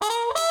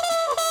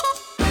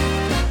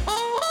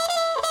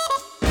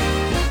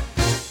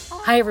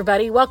Hi,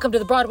 everybody. Welcome to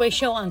the Broadway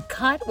Show on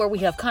Kite, where we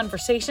have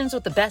conversations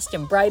with the best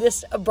and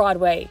brightest of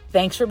Broadway.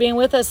 Thanks for being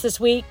with us this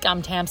week.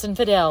 I'm Tamsin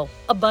Fidel.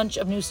 A bunch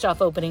of new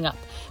stuff opening up.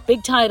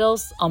 Big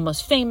titles,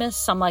 Almost Famous,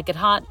 Some Like It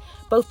Hot,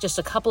 both just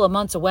a couple of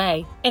months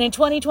away. And in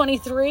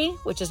 2023,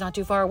 which is not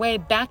too far away,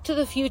 Back to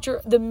the Future,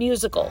 the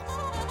musical.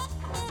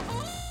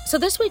 So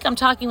this week I'm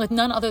talking with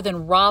none other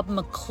than Rob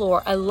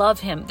McClure. I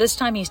love him. This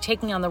time he's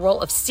taking on the role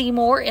of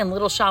Seymour in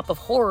Little Shop of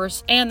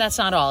Horrors. And that's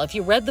not all. If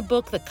you read the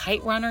book, The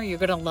Kite Runner, you're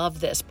going to love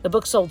this. The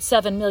book sold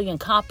 7 million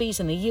copies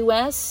in the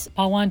U.S.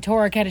 Pawan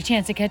Torek had a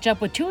chance to catch up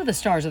with two of the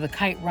stars of The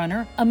Kite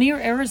Runner, Amir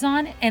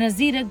Arizan and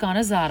Azita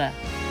Ghanizada.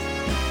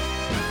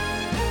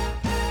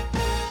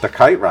 The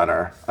Kite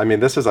Runner. I mean,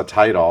 this is a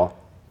title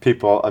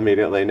people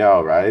immediately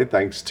know, right?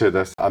 Thanks to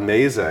this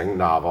amazing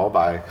novel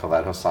by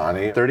Khaled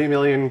Hosseini. 30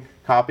 million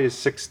copies,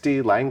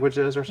 60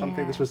 languages or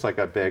something. Yeah. This was like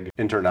a big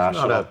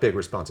international... Not a big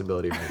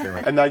responsibility right there.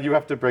 And now you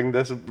have to bring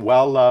this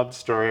well-loved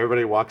story.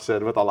 Everybody walks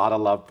in with a lot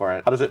of love for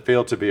it. How does it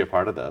feel to be a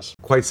part of this?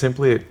 Quite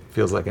simply, it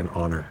feels like an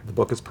honor. The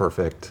book is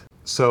perfect.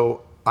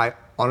 So I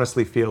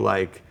honestly feel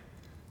like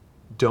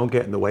don't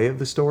get in the way of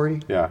the story.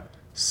 Yeah.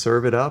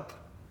 Serve it up.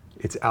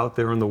 It's out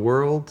there in the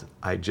world.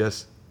 I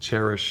just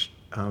cherish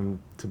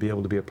to be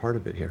able to be a part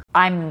of it here.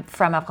 I'm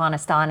from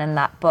Afghanistan, and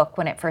that book,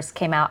 when it first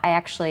came out, I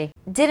actually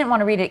didn't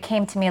want to read it. It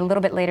came to me a little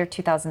bit later,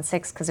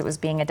 2006, because it was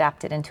being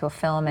adapted into a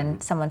film,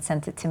 and someone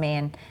sent it to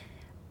me,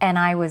 and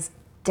I was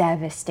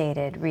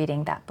devastated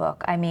reading that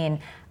book. I mean,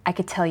 I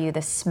could tell you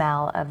the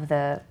smell of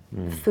the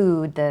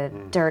food, the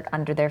dirt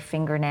under their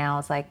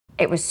fingernails, like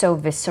it was so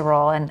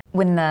visceral. And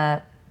when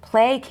the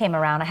play came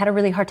around, I had a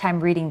really hard time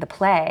reading the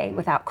play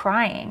without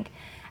crying.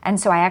 And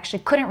so I actually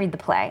couldn't read the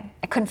play.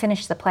 I couldn't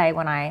finish the play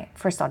when I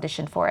first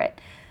auditioned for it.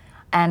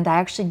 And I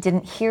actually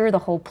didn't hear the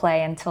whole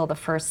play until the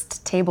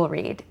first table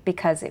read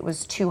because it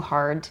was too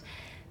hard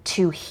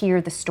to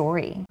hear the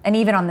story. And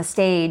even on the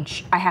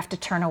stage, I have to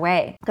turn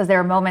away because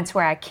there are moments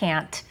where I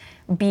can't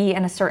be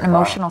in a certain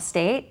emotional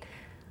state.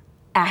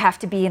 I have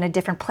to be in a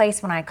different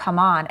place when I come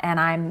on, and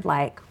I'm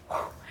like,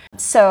 whew.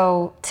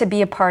 So to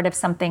be a part of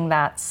something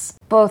that's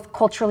both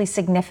culturally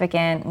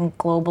significant and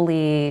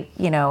globally,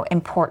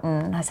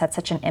 important, has had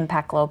such an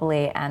impact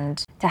globally,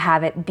 and to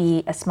have it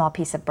be a small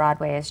piece of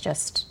Broadway is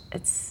just,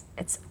 it's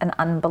an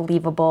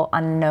unbelievable,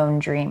 unknown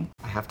dream.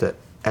 I have to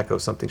echo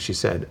something she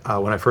said.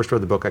 When I first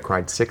read the book, I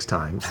cried 6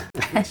 times.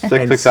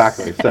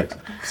 Six.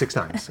 6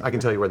 times. I can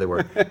tell you where they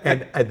were.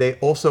 And they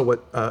also,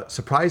 what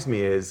surprised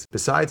me is,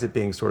 besides it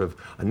being sort of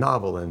a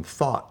novel and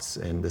thoughts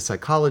and the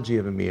psychology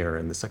of Amir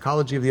and the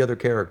psychology of the other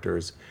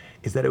characters,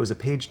 is that it was a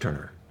page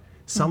turner.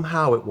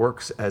 Somehow it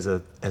works as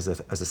a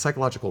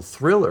psychological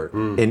thriller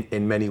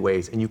in many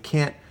ways, and you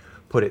can't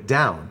put it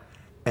down.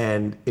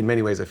 And in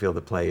many ways, I feel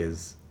the play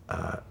is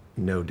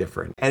no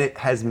different. And it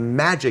has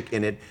magic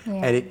in it,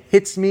 and it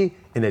hits me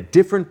in a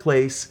different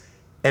place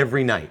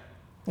every night.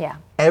 Yeah.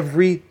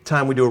 Every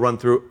time we do a run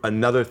through,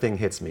 another thing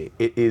hits me.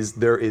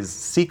 There is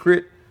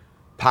secret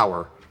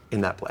power in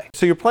that play.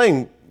 So you're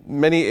playing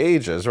many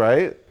ages,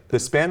 right? The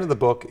span of the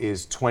book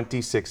is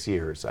 26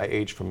 years. I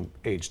age from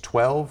age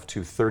 12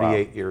 to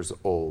 38 years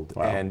old.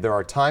 Wow. And there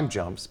are time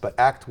jumps, but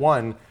Act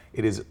 1,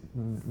 it is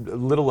a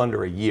little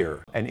under a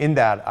year. And in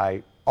that,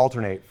 I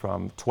alternate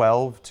from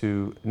 12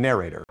 to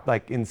narrator.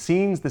 Like in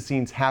scenes, the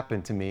scenes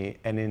happen to me,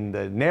 and in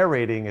the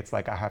narrating, it's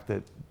like I have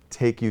to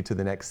take you to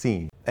the next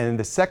scene. And in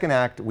the second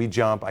act, we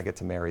jump, I get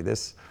to marry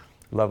this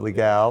lovely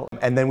gal,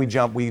 and then we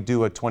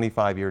do a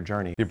 25-year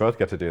journey. You both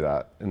get to do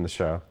that in the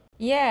show.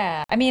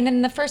 Yeah. I mean,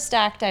 in the first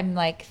act, I'm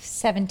like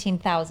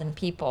 17,000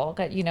 people,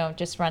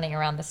 just running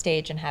around the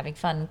stage and having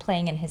fun,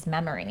 playing in his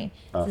memory.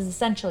 This is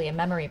essentially a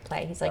memory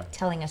play. He's like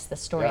telling us the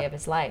story of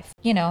his life.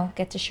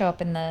 Get to show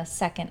up in the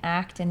second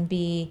act and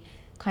be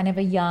kind of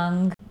a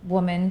young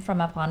woman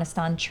from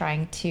Afghanistan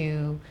trying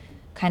to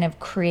kind of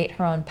create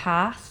her own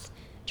path,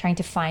 trying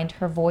to find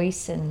her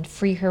voice and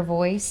free her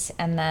voice,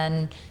 and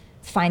then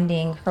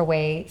finding her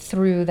way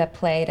through the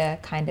play to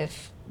kind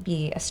of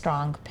be a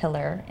strong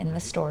pillar in the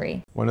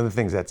story. One of the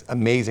things that's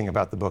amazing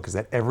about the book is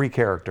that every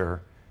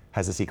character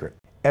has a secret.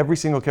 Every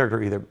single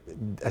character, either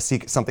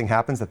something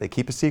happens that they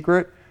keep a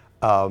secret,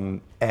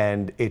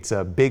 and it's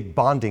a big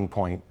bonding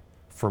point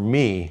for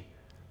me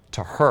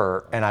to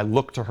her, and I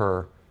look to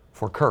her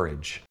for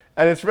courage.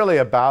 And it's really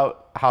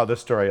about how the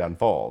story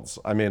unfolds.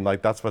 I mean,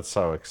 that's what's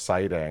so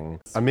exciting.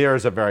 Amir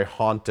is a very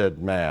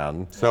haunted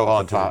man. So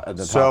haunted.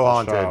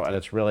 And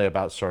it's really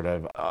about sort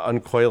of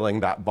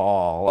uncoiling that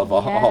ball of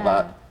all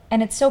that.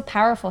 And it's so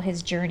powerful,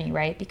 his journey,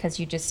 right? Because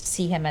you just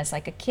see him as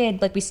like a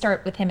kid. Like we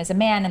start with him as a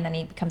man, and then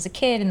he becomes a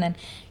kid, and then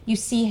you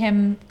see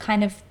him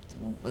kind of,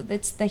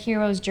 it's the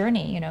hero's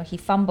journey. He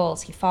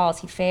fumbles, he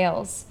falls, he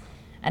fails.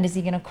 And is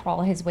he going to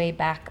crawl his way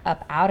back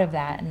up out of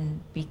that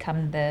and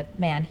become the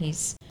man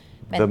he's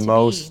meant to be? The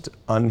most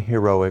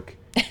unheroic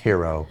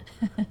hero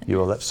you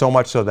will. So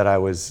much so that I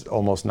was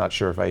almost not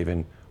sure if I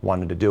even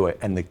wanted to do it.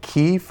 And the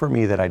key for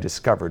me that I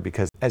discovered,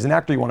 because as an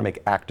actor you want to make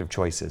active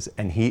choices,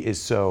 and he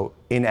is so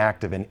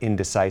inactive and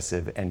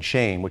indecisive, and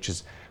shame, which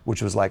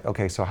was like,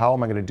 okay, so how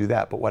am I going to do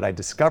that? But what I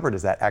discovered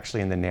is that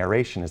actually in the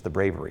narration is the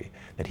bravery,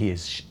 that he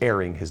is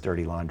airing his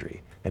dirty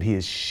laundry, that he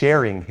is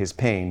sharing his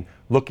pain,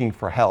 looking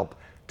for help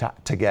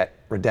to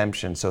get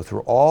redemption. So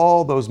through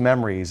all those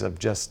memories of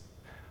just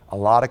a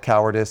lot of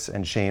cowardice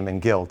and shame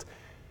and guilt,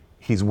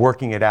 he's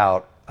working it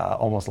out,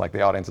 almost like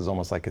the audience is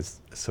almost like his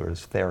sort of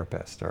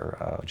therapist,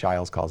 or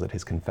Giles calls it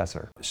his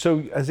confessor.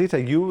 So,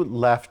 Azita, you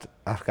left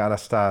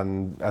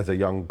Afghanistan as a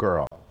young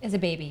girl. As a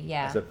baby,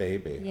 yeah. As a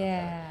baby.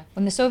 Yeah.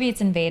 When the Soviets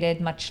invaded,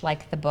 much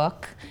like the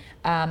book,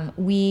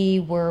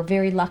 we were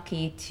very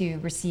lucky to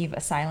receive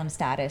asylum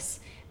status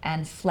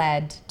and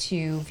fled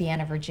to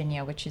Vienna,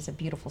 Virginia, which is a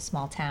beautiful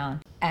small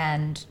town.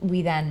 And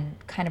we then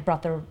kind of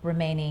brought the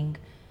remaining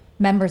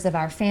members of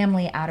our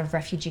family out of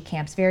refugee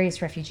camps,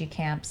 various refugee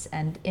camps,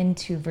 and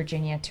into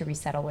Virginia to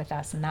resettle with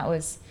us. And that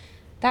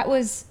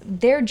was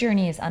their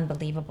journey is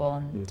unbelievable.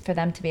 And for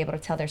them to be able to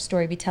tell their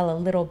story, we tell a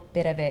little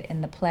bit of it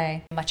in the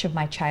play. Much of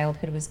my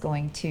childhood was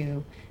going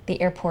to the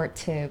airport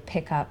to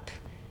pick up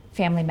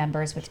family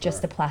members with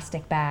just a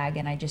plastic bag.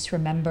 And I just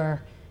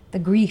remember the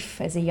grief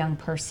as a young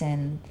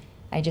person.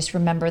 I just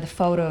remember the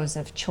photos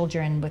of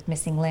children with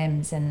missing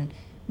limbs and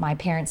my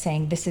parents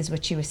saying, "This is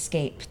what you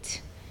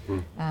escaped.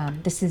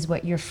 This is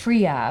what you're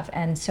free of,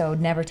 and so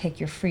never take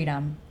your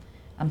freedom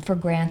for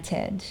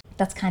granted."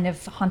 That's kind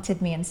of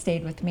haunted me and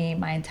stayed with me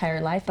my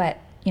entire life. But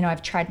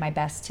I've tried my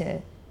best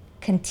to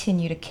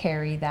continue to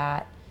carry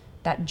that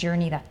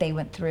journey that they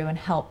went through and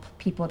help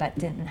people that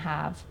didn't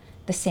have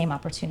the same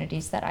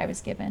opportunities that I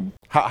was given.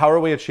 How are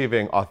we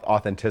achieving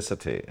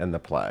authenticity in the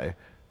play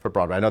for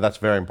Broadway? I know that's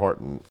very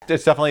important.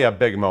 It's definitely a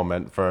big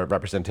moment for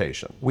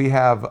representation. We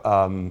have,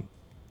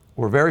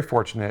 we're very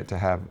fortunate to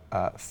have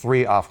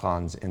 3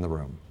 Afghans in the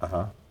room.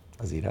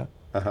 Azita,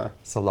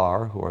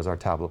 Salar, who is our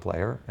tabla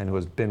player and who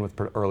has been with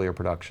earlier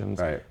productions,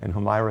 and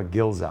Humaira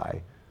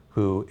Gilzai,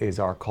 who is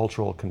our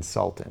cultural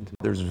consultant.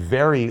 There's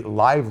very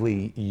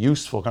lively,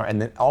 useful,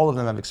 and then all of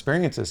them have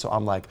experiences, so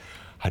I'm like,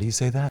 how do you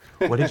say that?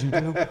 What did you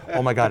do?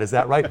 Oh my God, is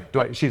that right?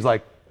 She's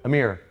like,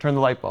 Amir, turn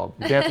the light bulb,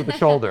 dance with the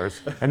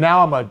shoulders. And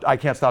now I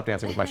can't stop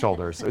dancing with my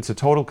shoulders. It's a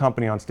total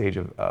company on stage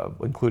of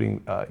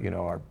including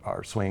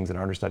our swings and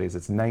our understudies.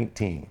 It's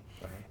 19,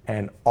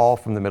 and all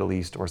from the Middle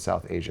East or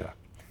South Asia.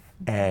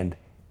 And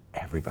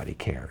everybody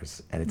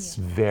cares. And it's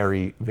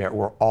very,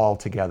 we're all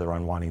together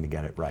on wanting to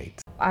get it right.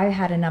 I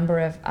had a number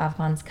of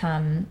Afghans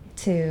come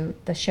to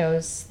the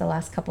shows the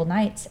last couple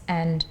nights,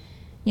 and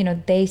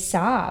they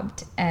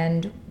sobbed.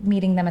 And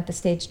meeting them at the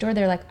stage door,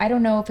 they're like, I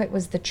don't know if it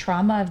was the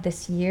trauma of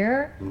this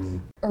year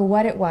or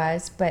what it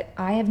was, but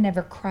I have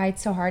never cried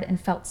so hard and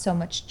felt so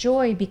much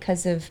joy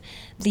because of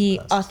the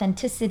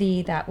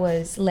authenticity that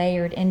was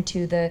layered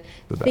into the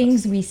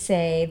things we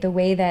say, the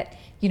way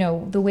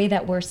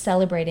that we're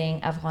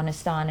celebrating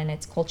Afghanistan and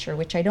its culture,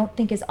 which I don't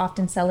think is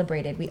often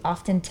celebrated. We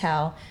often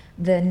tell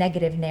the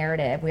negative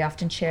narrative. We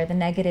often share the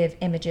negative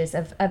images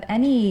of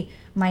any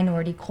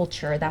minority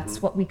culture.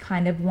 That's what we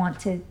kind of want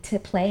to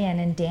play in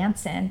and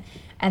dance in.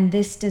 And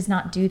this does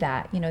not do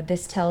that.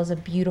 This tells a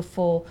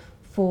beautiful,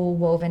 full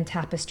woven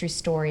tapestry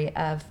story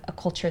of a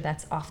culture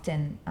that's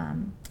often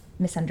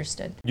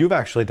misunderstood. You've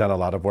actually done a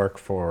lot of work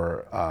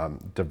for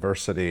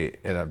diversity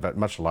in a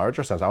much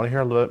larger sense. I want to hear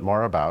a little bit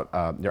more about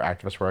your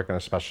activist work, and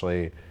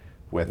especially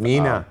with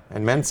Mina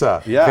and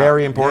Mensa.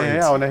 Very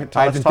important.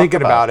 I've been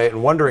thinking about it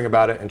and wondering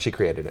about it, and she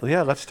created it.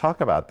 Yeah, let's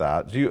talk about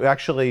that.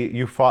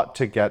 You fought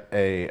to get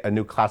a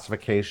new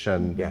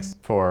classification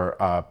for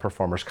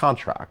performers'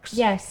 contracts.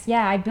 Yes,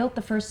 I built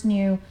the first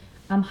new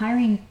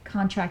hiring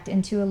contract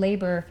into a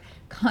labor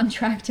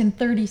contract in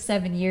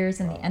 37 years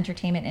in the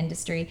entertainment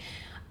industry.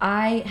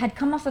 I had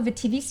come off of a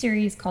TV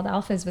series called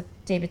Alphas with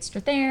David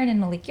Strathairn and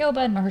Malik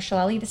Yoba and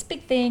Mahershala Ali, this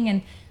big thing,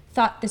 and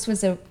thought this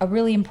was a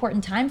really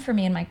important time for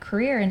me in my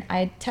career. And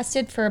I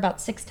tested for about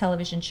 6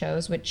 television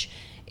shows, which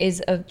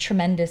is a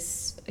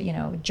tremendous,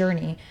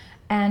 journey.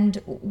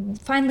 And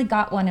finally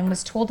got one and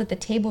was told at the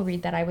table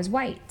read that I was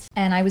white.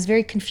 And I was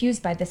very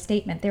confused by this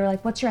statement. They were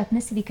like, what's your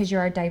ethnicity? Because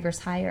you're our diverse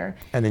hire.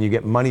 And then you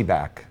get money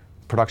back.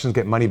 Productions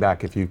get money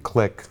back if you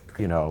click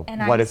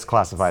what is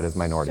classified as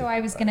minority. So I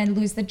was going to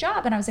lose the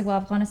job. And I was like,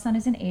 well, Afghanistan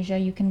is in Asia.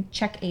 You can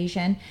check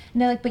Asian.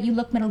 And they're like, but you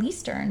look Middle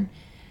Eastern.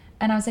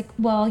 And I was like,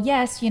 well,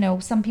 yes,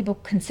 some people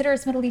consider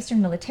us Middle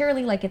Eastern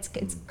militarily, like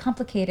it's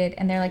complicated.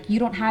 And they're like, you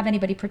don't have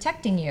anybody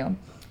protecting you.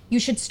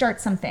 You should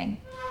start something.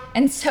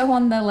 And so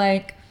on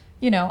the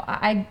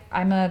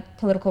I'm a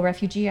political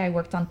refugee. I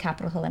worked on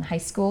Capitol Hill in high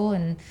school,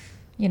 and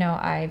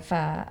I'm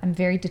a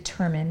very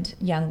determined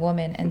young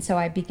woman. And so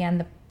I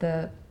began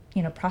the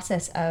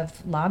process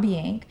of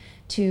lobbying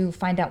to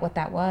find out what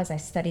that was. I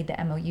studied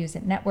the MOUs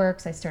at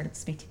networks. I started to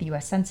speak to the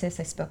U.S. Census.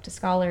 I spoke to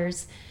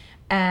scholars.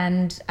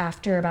 And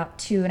after about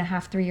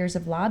 2.5, 3 years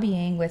of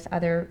lobbying with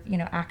other,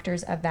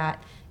 actors of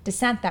that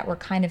descent that were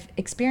kind of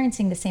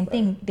experiencing the same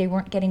thing. They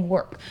weren't getting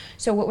work.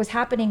 So what was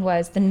happening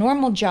was the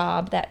normal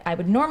job that I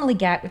would normally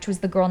get, which was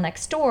the girl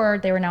next door,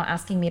 they were now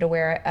asking me to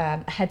wear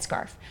a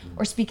headscarf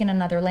or speak in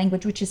another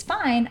language, which is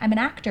fine. I'm an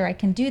actor, I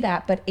can do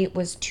that, but it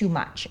was too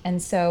much.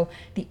 And so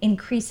the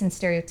increase in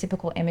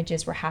stereotypical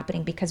images were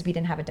happening because we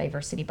didn't have a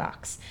diversity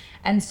box.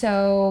 And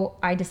so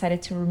I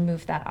decided to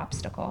remove that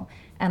obstacle.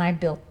 And I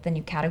built the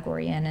new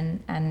category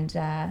in, and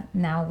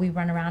now we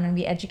run around and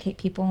we educate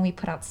people and we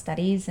put out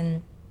studies.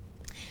 And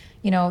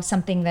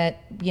something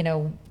that,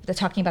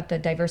 talking about the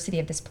diversity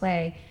of this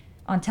play,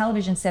 on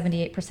television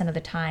 78% of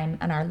the time,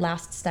 and our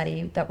last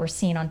study that we're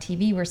seen on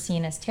TV, we're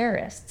seen as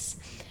terrorists.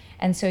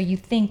 And so you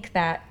think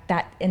that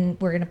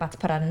and we're about to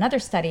put out another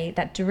study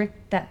that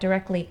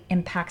directly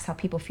impacts how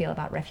people feel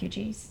about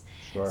refugees.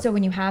 Sure. So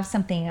when you have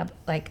something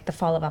like the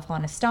fall of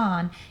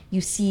Afghanistan, you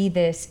see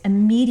this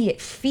immediate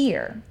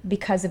fear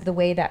because of the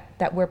way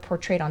that we're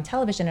portrayed on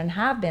television and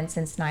have been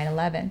since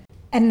 9/11.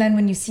 And then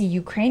when you see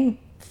Ukraine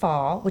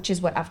fall, which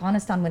is what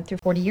Afghanistan went through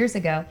 40 years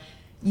ago,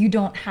 you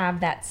don't have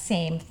that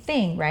same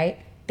thing, right?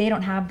 They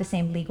don't have the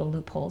same legal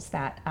loopholes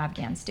that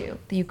Afghans do.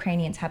 The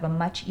Ukrainians have a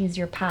much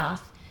easier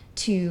path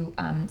to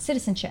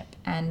citizenship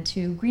and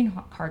to green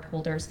card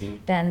holders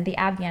than the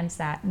Afghans,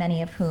 that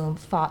many of whom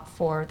fought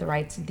for the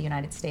rights of the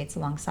United States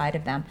alongside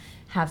of them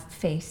have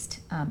faced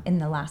in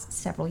the last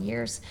several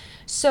years.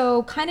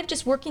 So kind of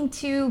just working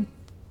to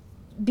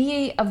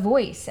be a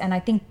voice. And I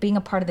think being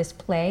a part of this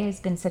play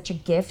has been such a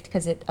gift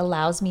because it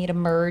allows me to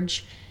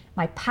merge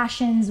my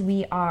passions.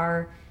 We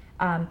are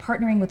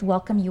partnering with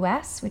Welcome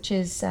US, which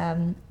is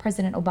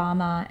President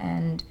Obama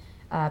and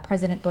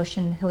President Bush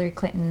and Hillary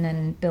Clinton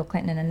and Bill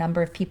Clinton and a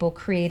number of people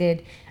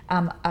created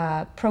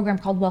a program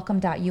called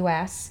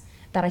Welcome.us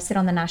that I sit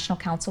on the National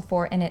Council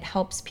for, and it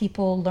helps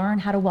people learn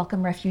how to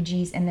welcome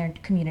refugees in their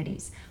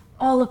communities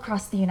all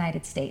across the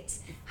United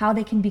States, how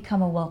they can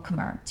become a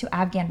welcomer to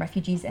Afghan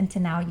refugees and to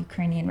now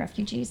Ukrainian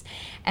refugees.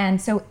 And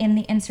so in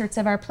the inserts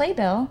of our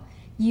playbill,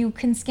 you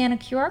can scan a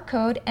QR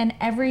code and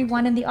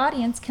everyone in the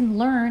audience can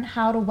learn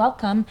how to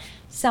welcome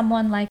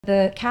someone like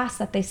the cast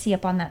that they see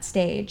up on that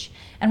stage.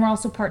 And we're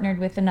also partnered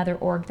with another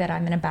org that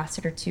I'm an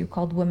ambassador to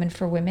called Women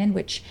for Women,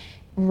 which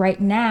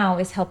right now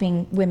is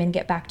helping women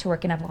get back to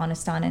work in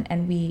Afghanistan.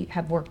 And we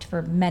have worked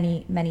for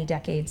many, many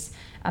decades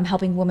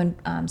helping women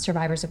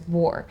survivors of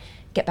war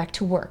get back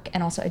to work,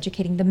 and also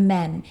educating the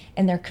men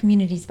in their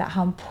communities about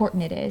how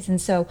important it is.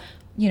 And so,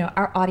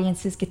 our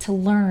audiences get to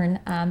learn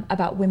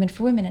about Women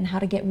for Women and how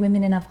to get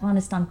women in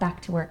Afghanistan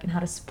back to work and how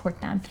to support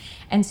them.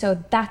 And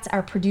so that's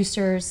our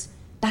producers,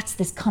 that's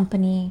this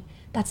company,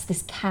 that's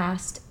this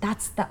cast,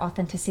 that's the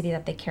authenticity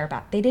that they care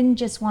about. They didn't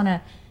just want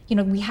to,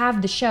 we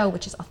have the show,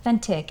 which is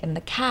authentic, and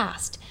the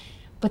cast,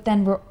 but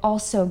then we're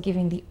also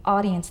giving the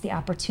audience the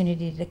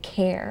opportunity to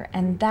care.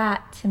 And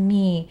that, to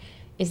me,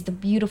 is the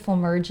beautiful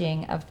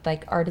merging of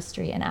like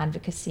artistry and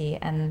advocacy.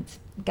 And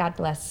God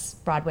bless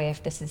Broadway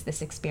if this is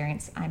this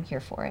experience. I'm here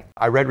for it.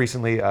 I read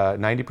recently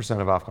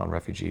 90% of Afghan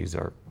refugees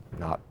are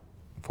not,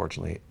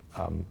 unfortunately,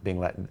 being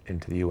let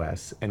into the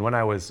US. And when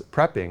I was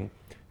prepping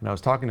and I was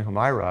talking to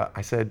Humaira,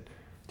 I said,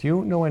 do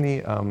you know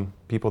any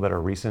people that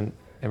are recent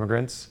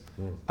immigrants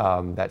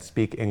that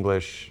speak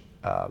English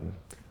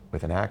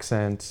with an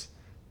accent?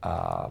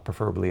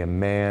 Preferably a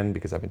man,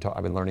 because I've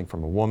been learning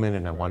from a woman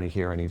and I want to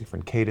hear any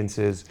different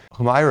cadences.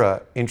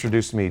 Humaira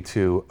introduced me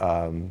to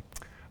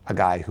a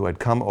guy who had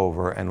come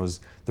over, and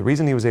the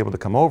reason he was able to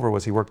come over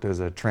was he worked as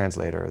a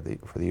translator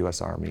for the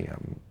U.S. Army,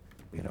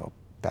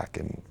 back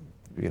in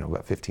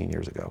about 15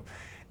 years ago,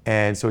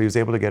 and so he was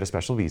able to get a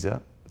special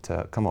visa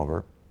to come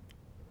over.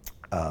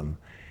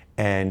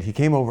 And he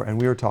came over,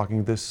 and we were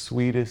talking. The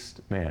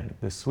sweetest man,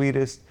 the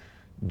sweetest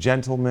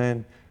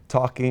gentleman.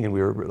 Talking, and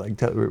we were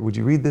like, would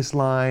you read this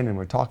line? And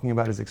we're talking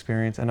about his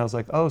experience. And I was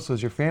like, oh, so is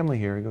your family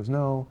here? He goes,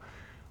 no,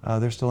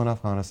 they're still in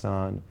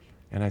Afghanistan.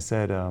 And I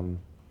said,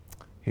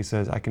 he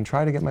says, I can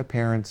try to get my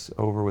parents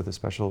over with a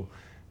special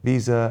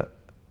visa,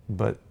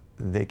 but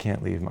they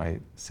can't leave my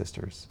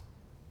sisters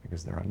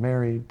because they're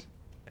unmarried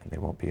and they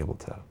won't be able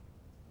to,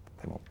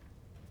 they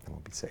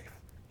won't be safe.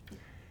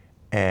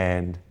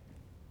 And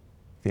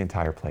the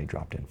entire play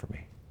dropped in for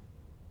me.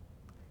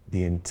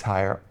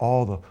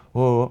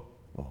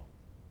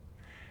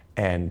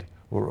 And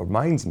what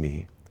reminds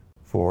me,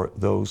 for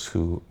those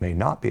who may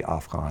not be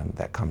Afghan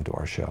that come to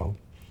our show,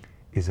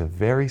 is a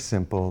very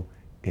simple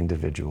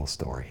individual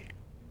story.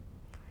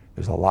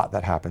 There's a lot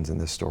that happens in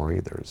this story.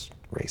 There's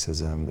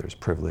racism, there's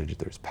privilege,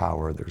 there's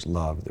power, there's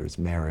love, there's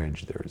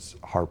marriage, there's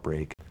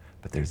heartbreak,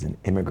 but there's an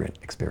immigrant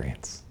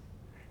experience.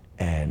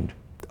 And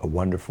a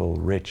wonderful,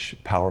 rich,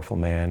 powerful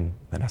man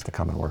that has to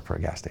come and work for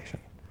a gas station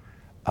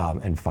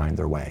and find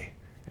their way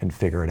and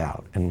figure it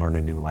out and learn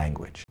a new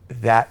language.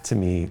 That, to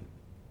me,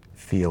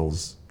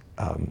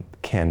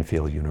 can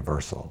feel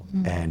universal,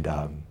 and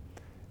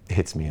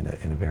hits me in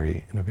a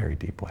very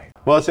deep way.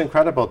 Well, it's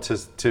incredible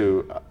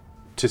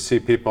to see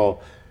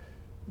people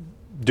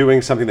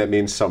doing something that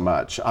means so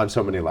much on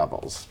so many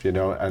levels,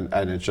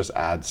 and it just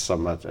adds so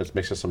much. It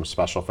makes it so much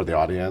special for the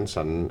audience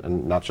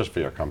and not just for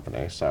your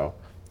company. So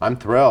I'm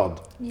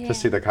thrilled to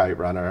see the Kite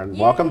Runner. And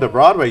welcome to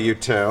Broadway, you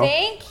two.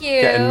 Thank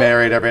you. Getting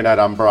married every night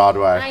on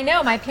Broadway. I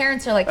know, my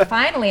parents are like,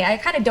 finally. I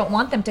kind of don't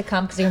want them to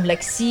come because they're gonna be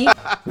like, see?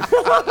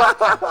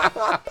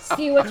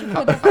 See what you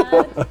could have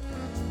done?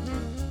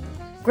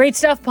 Great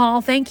stuff,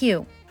 Paul. Thank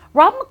you.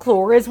 Rob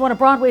McClure is one of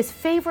Broadway's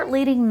favorite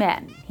leading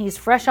men. He's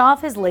fresh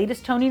off his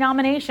latest Tony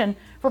nomination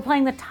for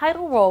playing the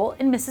title role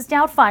in Mrs.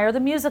 Doubtfire, the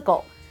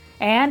musical.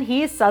 And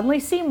he's suddenly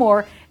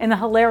Seymour in the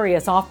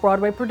hilarious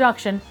off-Broadway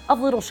production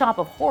of Little Shop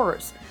of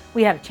Horrors.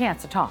 We had a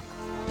chance to talk.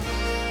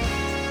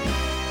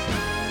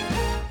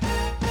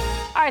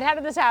 All right, how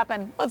did this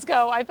happen? Let's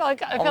go. I feel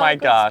like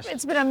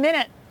it's been a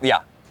minute.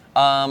 Yeah.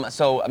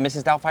 So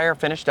Mrs. Doubtfire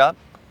finished up,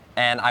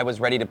 and I was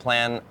ready to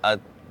plan a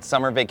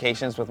summer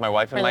vacations with my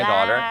wife and my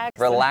daughter.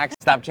 Relax.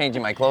 Stop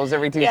changing my clothes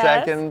every 2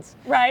 seconds.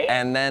 Right.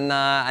 And then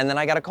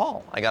I got a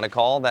call. I got a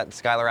call that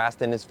Skylar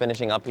Astin is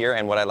finishing up here,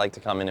 and would I like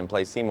to come in and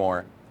play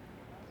Seymour?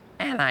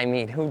 And I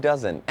mean, who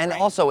doesn't? And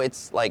also,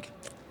 it's like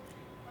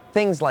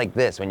things like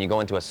this when you go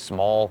into a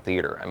small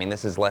theater. I mean,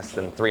 this is less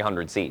than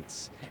 300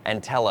 seats,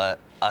 and tell a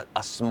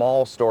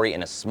small story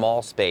in a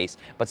small space,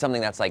 but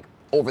something that's like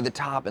over the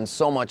top and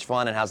so much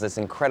fun and has this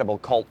incredible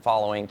cult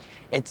following.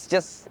 It's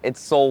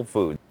soul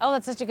food. Oh,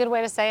 that's such a good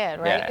way to say it,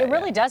 right? Yeah, It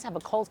really does have a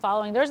cult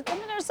following. There's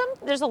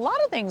a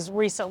lot of things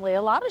recently,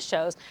 a lot of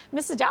shows.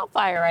 Mrs.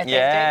 Doubtfire, I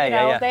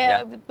think. They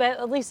have,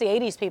 at least the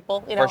 80s people,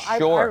 For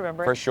sure. I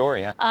remember. For sure,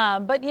 yeah.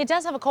 But it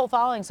does have a cult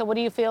following. So what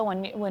do you feel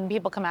when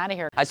people come out of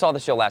here? I saw the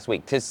show last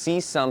week. To see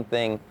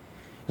something,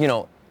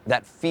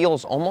 that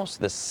feels almost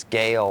the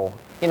scale.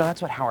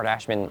 That's what Howard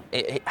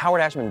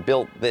Ashman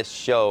built this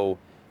show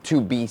to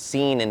be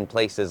seen in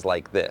places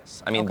like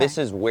this. I mean, this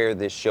is where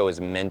this show is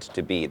meant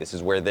to be. This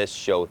is where this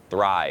show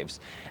thrives.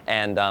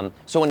 And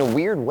so in a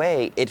weird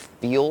way, it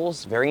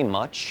feels very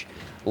much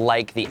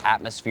like the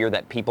atmosphere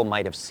that people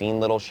might have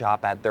seen Little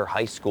Shop at their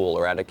high school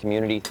or at a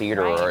community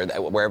theater or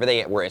wherever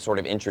they were sort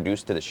of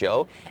introduced to the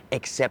show,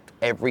 except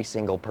every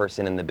single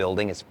person in the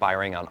building is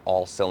firing on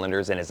all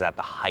cylinders and is at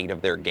the height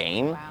of their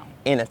game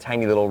in a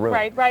tiny little room.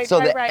 So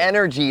the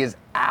energy is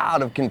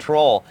out of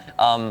control.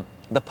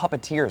 The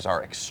puppeteers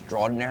are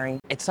extraordinary.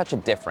 It's such a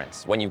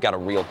difference when you've got a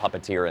real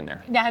puppeteer in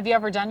there. Now, have you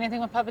ever done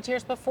anything with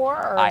puppeteers before?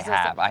 Or I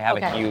have.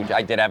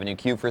 I did Avenue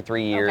Q for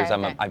 3 years.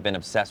 Okay. I've been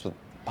obsessed with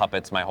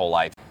puppets my whole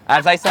life.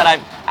 As I said,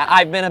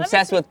 I've been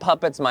obsessed with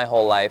puppets my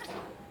whole life.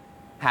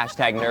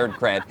 Hashtag nerd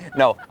cred.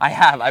 No, I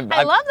have.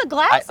 I love the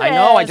glasses. I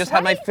know. I just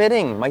had my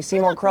fitting, my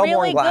Seymour Krelborn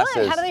really glasses.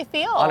 Good. How do they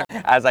feel?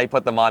 As I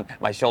put them on,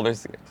 my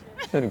shoulders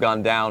should have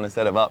gone down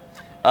instead of up.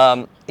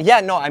 I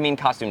mean,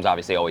 costumes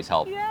obviously always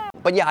help. Yeah.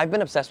 But yeah, I've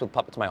been obsessed with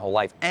puppets my whole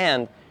life,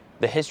 and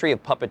the history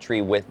of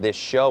puppetry with this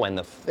show and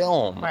the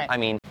film. Right. I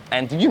mean,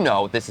 and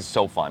this is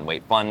so fun.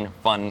 Wait, fun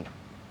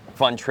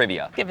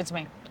trivia. Give it to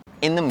me.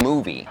 In the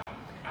movie,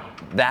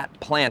 that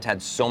plant had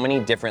so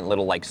many different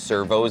little like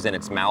servos in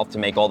its mouth to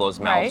make all those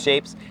mouth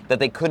shapes that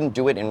they couldn't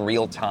do it in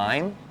real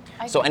time.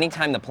 So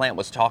anytime the plant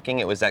was talking,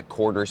 it was at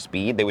quarter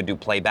speed. They would do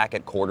playback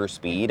at quarter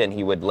speed, and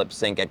he would lip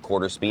sync at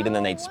quarter speed, and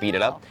then they'd speed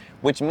it up,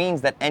 which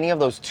means that any of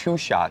those 2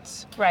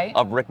 shots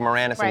of Rick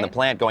Moranis in the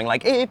plant going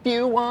like, if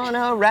you want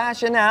a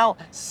rationale,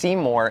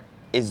 Seymour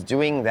is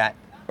doing that.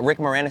 Rick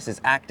Moranis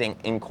is acting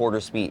in quarter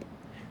speed.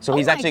 So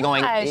he's actually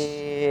going,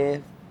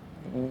 if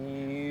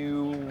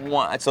you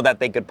want, so that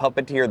they could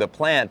puppeteer the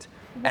plant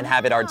and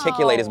have it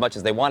articulate as much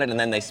as they wanted, and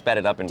then they sped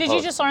it up in post. Did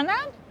you just learn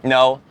that?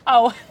 No.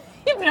 Oh,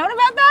 you've known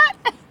about that?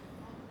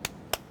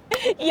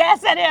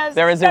 Yes, it is.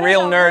 There is a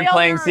real nerd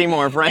playing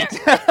Seymour, friend.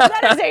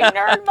 That is a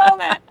nerd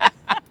moment.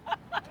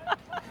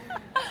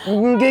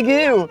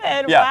 Gig-oo.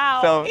 Wow.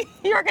 So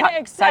you're going to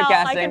excel.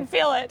 I can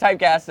feel it.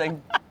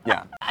 Typecasting.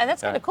 Yeah.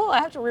 That's kind of cool. I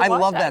have to rewatch I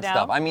love that now.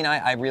 stuff. I mean,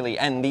 I really,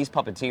 and these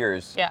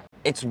puppeteers,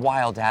 it's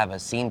wild to have a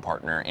scene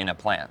partner in a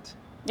plant.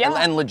 Yeah.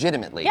 And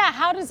legitimately. Yeah,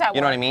 how does that work?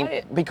 You know what I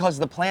mean? Because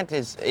the plant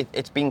is,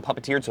 it's being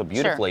puppeteered so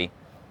beautifully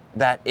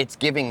that it's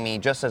giving me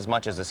just as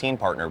much as a scene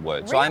partner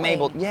would. So I'm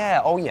able,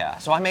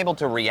 so I'm able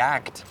to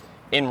react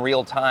in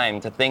real time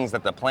to things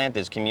that the plant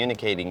is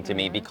communicating to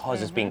me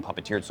because it's being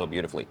puppeteered so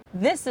beautifully.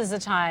 This is a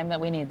time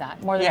that we need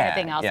that more than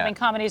anything else. I mean,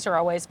 comedies are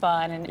always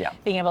fun, and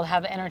being able to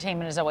have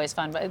entertainment is always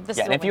fun, but this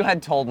is and what if we you need.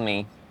 had told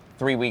me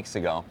 3 weeks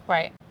ago,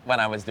 when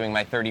I was doing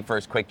my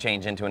 31st quick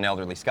change into an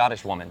elderly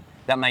Scottish woman,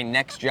 that my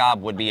next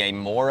job would be a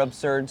more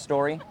absurd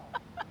story,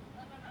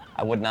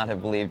 I would not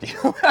have believed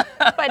you.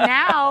 But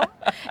now,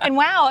 and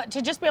wow,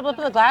 to just be able to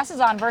put the glasses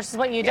on versus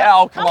what you do.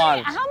 Yeah, come on.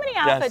 How many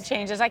outfit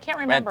changes? I can't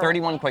remember. I had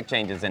 31 quick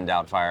changes in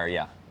Doubtfire,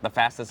 yeah. The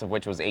fastest of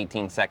which was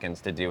 18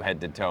 seconds to do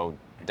head-to-toe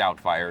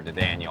Doubtfire to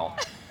Daniel.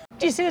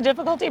 Do you see the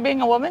difficulty of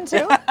being a woman,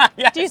 too?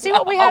 Yes. Do you see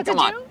what we have to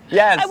come do? on.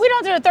 Yes. We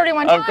don't do it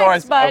 31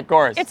 times, but of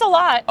course. It's a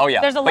lot. Oh,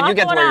 yeah. There's a lot But you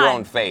get to going wear your on.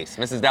 own face.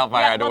 Mrs.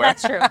 Doubtfire had to wear.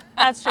 That's true.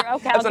 That's true.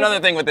 Okay. That's another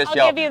thing with this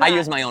show. I'll give you I that.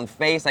 use my own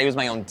face. I use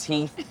my own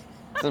teeth.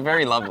 It's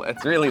very lovely.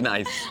 It's really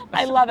nice.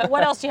 I love it.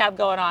 What else do you have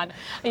going on?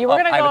 You were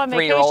going to go on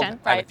vacation,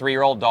 I have a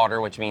 3-year-old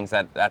daughter, which means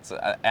that's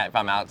if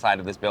I'm outside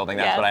of this building,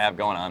 that's what I have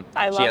going on.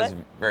 I love She has it.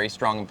 very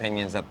strong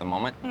opinions at the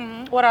moment.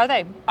 Mm-hmm. What are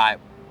they?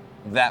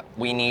 that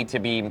we need to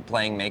be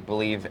playing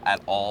make-believe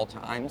at all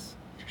times.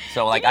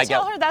 So like, Did you I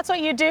tell get. her that's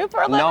what you do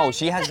for a living? No,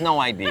 she has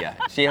no idea.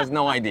 She has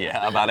no idea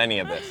about any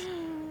of this.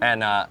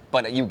 And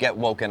but you get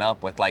woken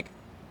up with like,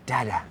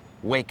 Dada,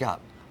 wake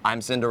up. I'm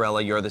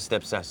Cinderella, you're the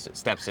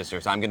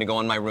stepsisters. I'm gonna go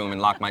in my room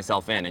and lock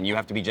myself in, and you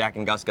have to be Jack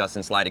and Gus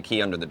and slide a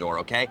key under the door,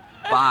 okay?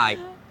 Bye.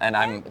 And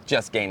I'm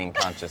just gaining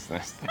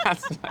consciousness.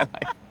 That's my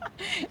life.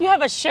 You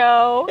have a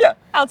show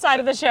outside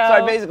of the show. So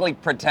I basically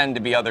pretend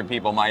to be other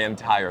people my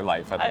entire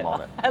life at the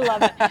moment. I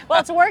love it. Well,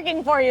 it's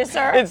working for you,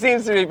 sir. It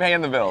seems to be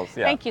paying the bills,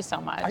 yeah. Thank you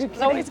so much. you It's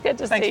kidding? always good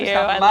to Thanks see for you.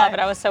 stopping I by. love it.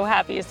 I was so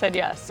happy you said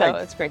yes. So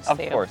Thanks. it's great to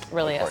see you. Of course. It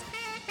really of is. course.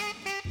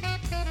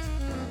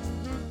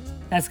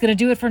 That's going to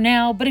do it for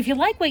now, but if you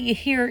like what you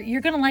hear,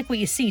 you're going to like what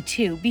you see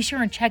too. Be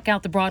sure and check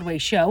out The Broadway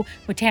Show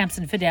with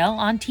Tamsin Fidel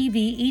on TV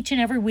each and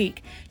every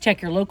week.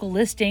 Check your local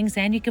listings,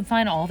 and you can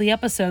find all the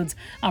episodes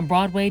on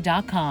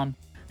Broadway.com.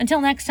 Until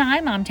next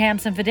time, I'm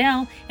Tamsin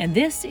Fidel, and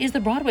this is The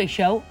Broadway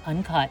Show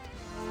Uncut.